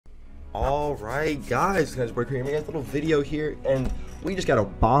Alright guys, we're creating a little video here, and we just got a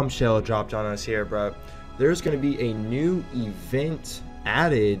bombshell dropped on us here, bro. There's going to be a new event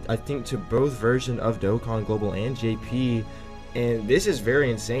added, I think, to both versions of Dokkan Global and JP, and this is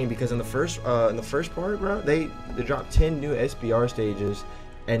very insane because in the first part, bro, they dropped 10 new SBR stages,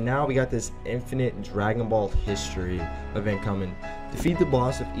 and now we got this infinite Dragon Ball history event coming. Defeat the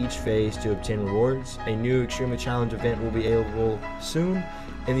boss of each phase to obtain rewards. A new extremely challenge event will be available soon.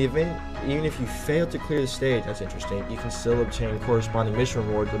 In the event, even if you fail to clear the stage, that's interesting, you can still obtain corresponding mission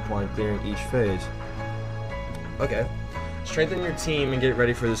rewards upon clearing each phase. Okay. Strengthen your team and get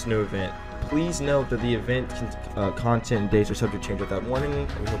ready for this new event. Please note that the event content and dates are subject to change without warning,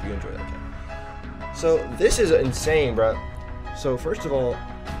 and we hope you enjoy that. Okay. So this is insane, bro. So first of all,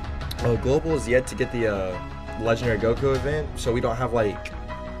 Global is yet to get the Legendary Goku event, so we don't have like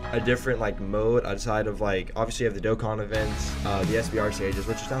a different like mode outside of like, obviously you have the Dokkan events, the SBR stages,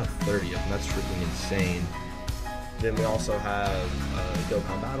 which is down to 30 and that's freaking insane. Then we also have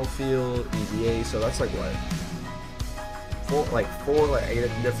Dokkan Battlefield, EVA, so that's like what, four 8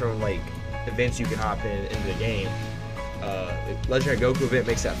 different like events you can hop into the game. Legendary Goku event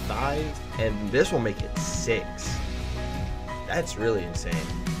makes that 5, and this will make it 6. That's really insane.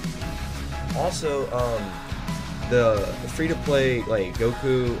 Also, the free-to-play like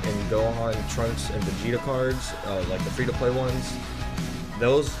Goku and Gohan, Trunks, and Vegeta cards, like the free-to-play ones,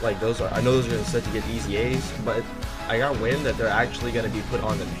 those are, I know those are set to get easy A's, but I got wind that they're actually going to be put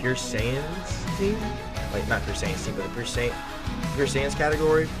on the Pure Saiyans team, like not Pure Saiyans team, but the Pure Saiyans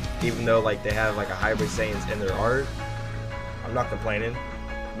category, even though like they have like a hybrid Saiyans in their art. I'm not complaining.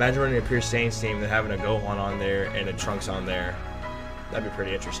 Imagine running a Pure Saiyans team and having a Gohan on there and a Trunks on there. That'd be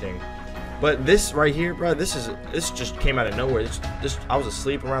pretty interesting. But this right here, bro, this just came out of nowhere. I was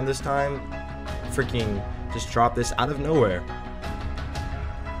asleep around this time. Freaking just dropped this out of nowhere.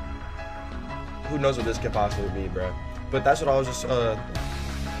 Who knows what this could possibly be, bro? But that's what I was just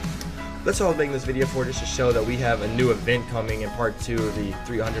that's all I was making this video for, just to show that we have a new event coming in part 2 of the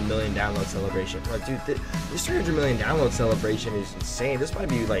 300 million download celebration. Bro, dude, this 300 million download celebration is insane. This might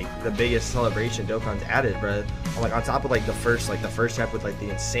be like the biggest celebration Dokkan's added, bro. Like on top of like the first step with like the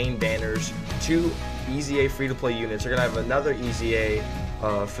insane banners, 2 EZA free-to-play units. They're gonna have another EZA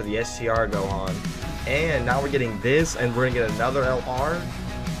for the STR Gohan, and now we're getting this, and we're gonna get another LR.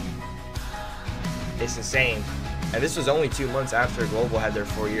 It's insane. And this was only 2 months after Global had their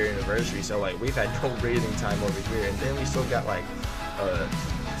 4-year anniversary, so like we've had no breathing time over here. And then we still got like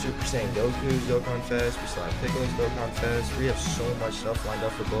Super Saiyan Goku's Dokkan Fest, we still have Piccolo's Dokkan Fest. We have so much stuff lined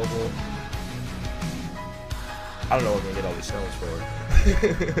up for Global. I don't know what we're gonna get all these stones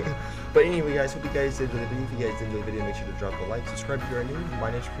for. But anyway, guys, hope you guys did enjoy the video. If you guys did enjoy the video, make sure to drop a like, subscribe if you are new.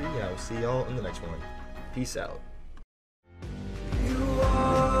 My name's Kree, and I will see y'all in the next one. Peace out.